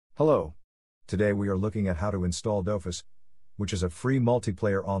Hello. Today we are looking at how to install Dofus, which is a free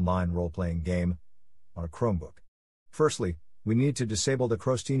multiplayer online role-playing game, on a Chromebook. Firstly, we need to disable the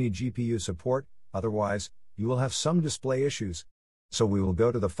Crostini GPU support, otherwise, you will have some display issues. So we will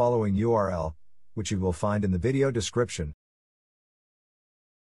go to the following URL, which you will find in the video description.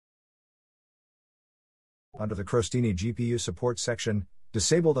 Under the Crostini GPU support section,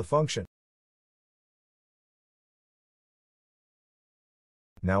 disable the function.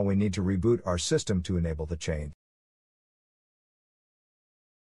 Now we need to reboot our system to enable the change.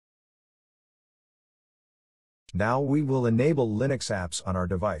 Now we will enable Linux apps on our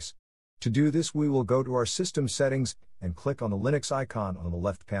device. To do this, we will go to our system settings and click on the Linux icon on the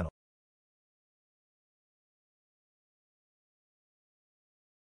left panel.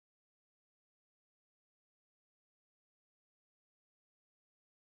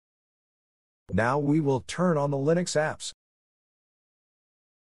 Now we will turn on the Linux apps.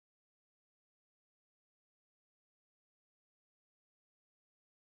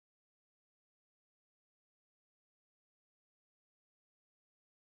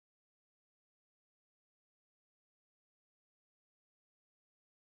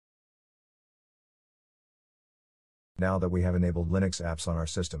 Now that we have enabled Linux apps on our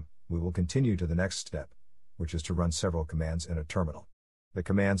system, we will continue to the next step, which is to run several commands in a terminal. The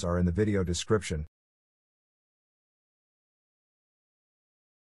commands are in the video description.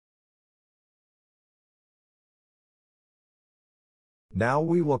 Now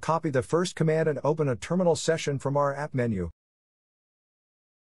we will copy the first command and open a terminal session from our app menu.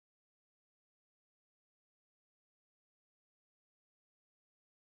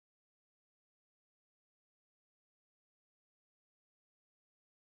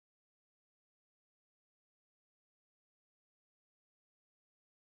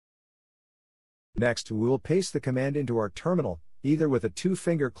 Next, we will paste the command into our terminal, either with a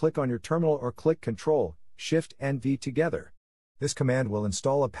two-finger click on your terminal or click Ctrl, Shift and V together. This command will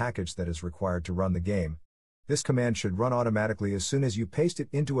install a package that is required to run the game. This command should run automatically as soon as you paste it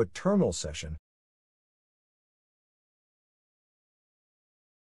into a terminal session.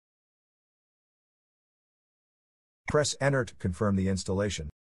 Press Enter to confirm the installation.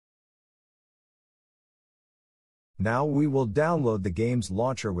 Now we will download the game's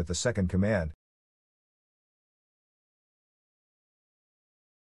launcher with the second command.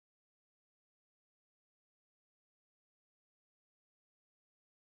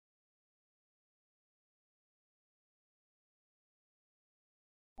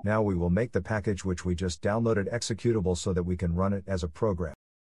 Now we will make the package which we just downloaded executable so that we can run it as a program.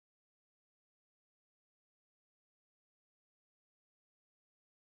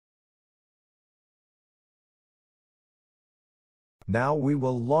 Now we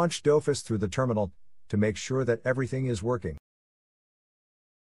will launch Dofus through the terminal to make sure that everything is working.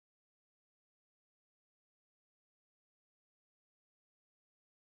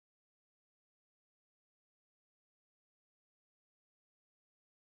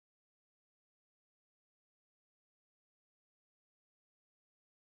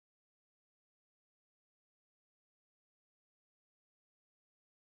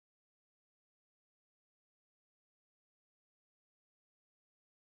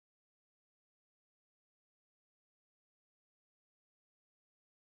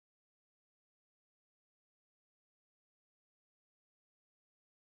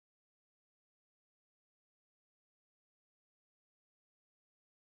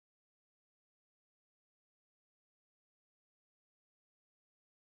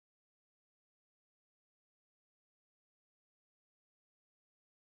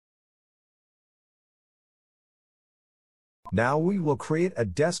 Now we will create a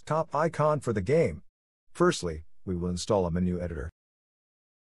desktop icon for the game. Firstly, we will install a menu editor.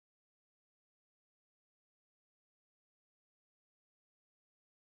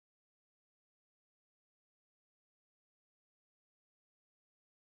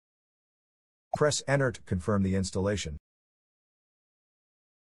 Press Enter to confirm the installation.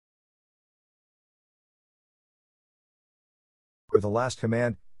 For the last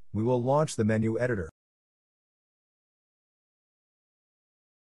command, we will launch the menu editor.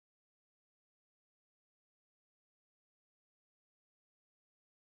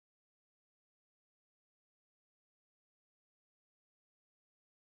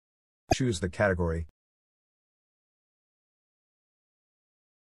 Choose the category.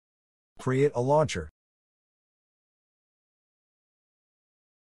 Create a launcher.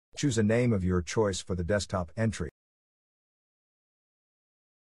 Choose a name of your choice for the desktop entry.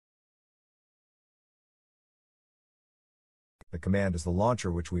 The command is the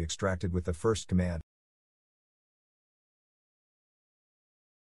launcher which we extracted with the first command.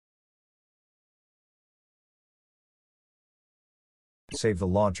 Save the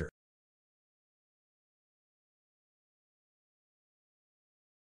launcher.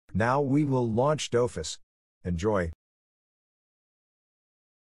 Now we will launch Dofus. Enjoy.